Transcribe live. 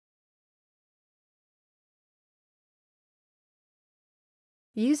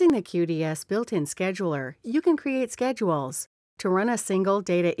Using the QDS built-in scheduler, you can create schedules to run a single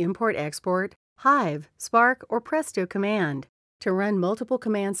data import-export, Hive, Spark, or Presto command, to run multiple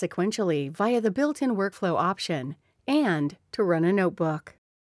commands sequentially via the built-in workflow option, and to run a notebook.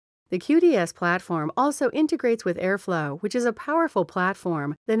 The QDS platform also integrates with Airflow, which is a powerful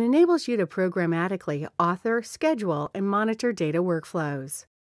platform that enables you to programmatically author, schedule, and monitor data workflows.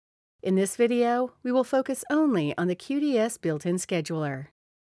 In this video, we will focus only on the QDS built-in scheduler.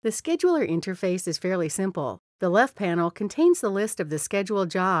 The scheduler interface is fairly simple. The left panel contains the list of the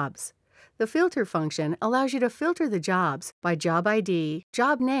scheduled jobs. The filter function allows you to filter the jobs by job ID,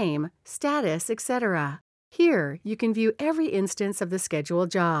 job name, status, etc. Here, you can view every instance of the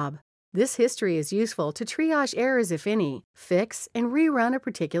scheduled job. This history is useful to triage errors if any, fix, and rerun a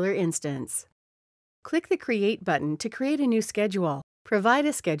particular instance. Click the Create button to create a new schedule. Provide a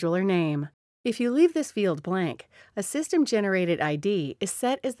scheduler name. If you leave this field blank, a system-generated ID is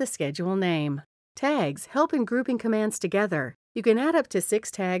set as the schedule name. Tags help in grouping commands together. You can add up to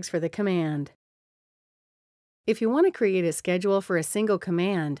 6 tags for the command. If you want to create a schedule for a single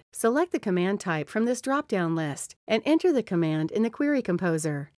command, select the command type from this drop-down list and enter the command in the Query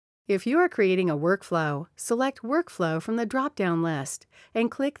Composer. If you are creating a workflow, select Workflow from the drop-down list and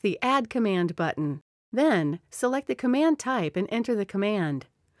click the Add Command button. Then, select the command type and enter the command.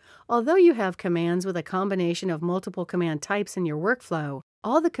 Although you have commands with a combination of multiple command types in your workflow,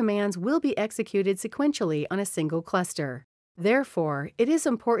 all the commands will be executed sequentially on a single cluster. Therefore, it is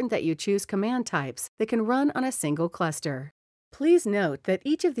important that you choose command types that can run on a single cluster. Please note that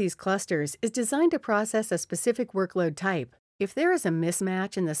each of these clusters is designed to process a specific workload type. If there is a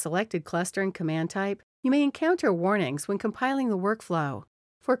mismatch in the selected cluster and command type, you may encounter warnings when compiling the workflow.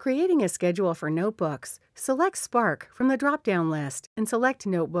 For creating a schedule for notebooks, select Spark from the drop-down list and select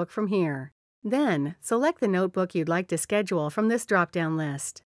Notebook from here. Then, select the notebook you'd like to schedule from this drop-down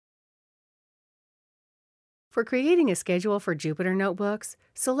list. For creating a schedule for Jupyter Notebooks,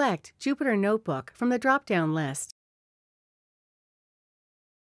 select Jupyter Notebook from the drop-down list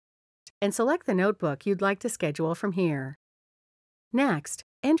and select the notebook you'd like to schedule from here. Next,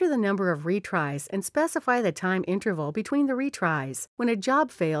 enter the number of retries and specify the time interval between the retries when a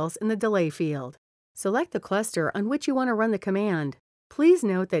job fails in the delay field. Select the cluster on which you want to run the command. Please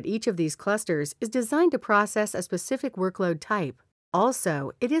note that each of these clusters is designed to process a specific workload type.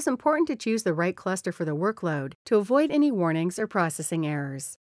 Also, it is important to choose the right cluster for the workload to avoid any warnings or processing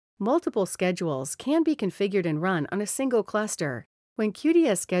errors. Multiple schedules can be configured and run on a single cluster. When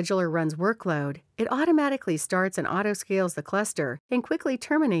QDS Scheduler runs workload, it automatically starts and auto-scales the cluster and quickly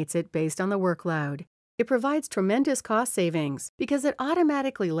terminates it based on the workload. It provides tremendous cost savings because it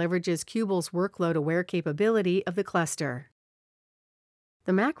automatically leverages Kubel's workload-aware capability of the cluster.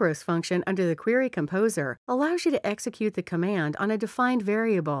 The macros function under the Query Composer allows you to execute the command on a defined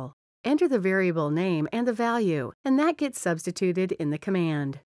variable. Enter the variable name and the value, and that gets substituted in the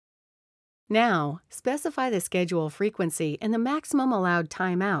command. Now, specify the schedule frequency and the maximum allowed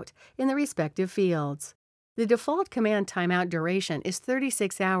timeout in the respective fields. The default command timeout duration is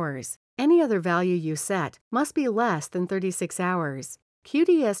 36 hours. Any other value you set must be less than 36 hours.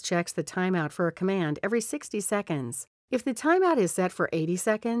 QDS checks the timeout for a command every 60 seconds. If the timeout is set for 80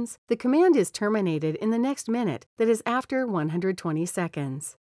 seconds, the command is terminated in the next minute that is after 120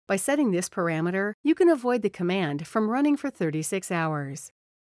 seconds. By setting this parameter, you can avoid the command from running for 36 hours.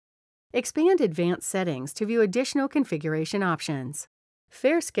 Expand Advanced Settings to view additional configuration options.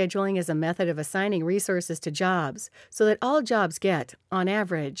 Fair scheduling is a method of assigning resources to jobs so that all jobs get, on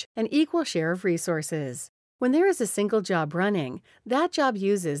average, an equal share of resources. When there is a single job running, that job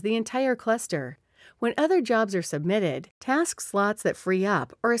uses the entire cluster. When other jobs are submitted, task slots that free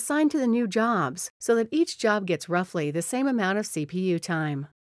up are assigned to the new jobs so that each job gets roughly the same amount of CPU time.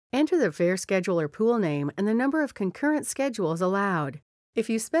 Enter the Fair Scheduler pool name and the number of concurrent schedules allowed. If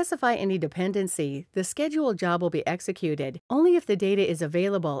you specify any dependency, the scheduled job will be executed only if the data is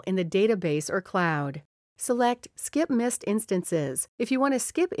available in the database or cloud. Select Skip Missed Instances if you want to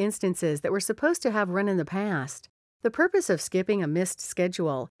skip instances that were supposed to have run in the past. The purpose of skipping a missed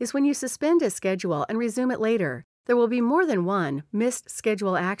schedule is when you suspend a schedule and resume it later, there will be more than one missed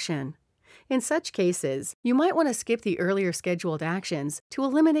schedule action. In such cases, you might want to skip the earlier scheduled actions to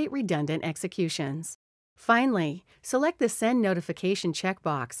eliminate redundant executions. Finally, select the Send Notification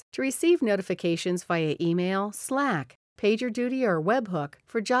checkbox to receive notifications via email, Slack, PagerDuty, or webhook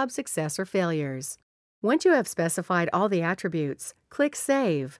for job success or failures. Once you have specified all the attributes, click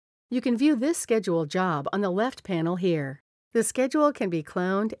Save. You can view this scheduled job on the left panel here. The schedule can be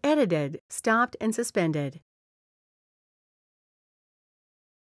cloned, edited, stopped, and suspended.